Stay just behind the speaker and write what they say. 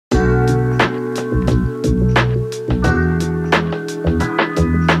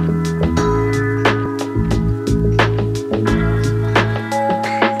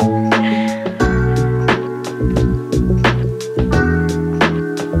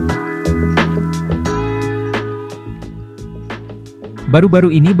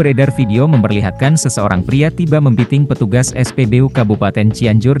Baru-baru ini beredar video memperlihatkan seseorang pria tiba membiting petugas SPBU Kabupaten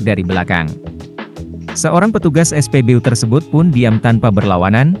Cianjur dari belakang. Seorang petugas SPBU tersebut pun diam tanpa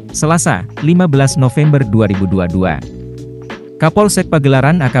berlawanan, Selasa, 15 November 2022. Kapolsek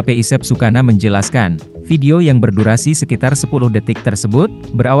Pagelaran AKP Isep Sukana menjelaskan, video yang berdurasi sekitar 10 detik tersebut,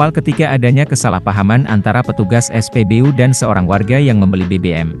 berawal ketika adanya kesalahpahaman antara petugas SPBU dan seorang warga yang membeli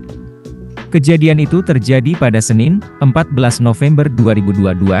BBM. Kejadian itu terjadi pada Senin, 14 November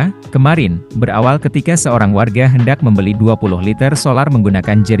 2022, kemarin, berawal ketika seorang warga hendak membeli 20 liter solar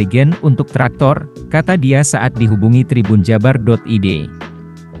menggunakan jerigen untuk traktor, kata dia saat dihubungi tribunjabar.id.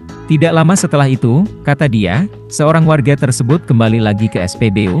 Tidak lama setelah itu, kata dia, seorang warga tersebut kembali lagi ke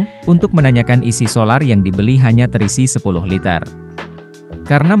SPBU, untuk menanyakan isi solar yang dibeli hanya terisi 10 liter.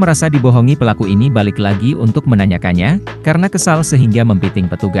 Karena merasa dibohongi, pelaku ini balik lagi untuk menanyakannya, karena kesal sehingga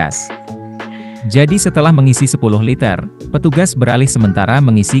membiting petugas. Jadi setelah mengisi 10 liter, petugas beralih sementara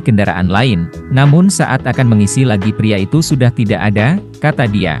mengisi kendaraan lain, namun saat akan mengisi lagi pria itu sudah tidak ada, kata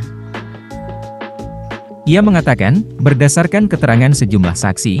dia. Ia mengatakan, berdasarkan keterangan sejumlah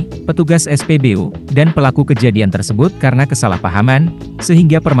saksi, petugas SPBU, dan pelaku kejadian tersebut karena kesalahpahaman,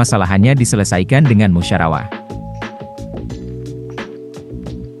 sehingga permasalahannya diselesaikan dengan musyawarah.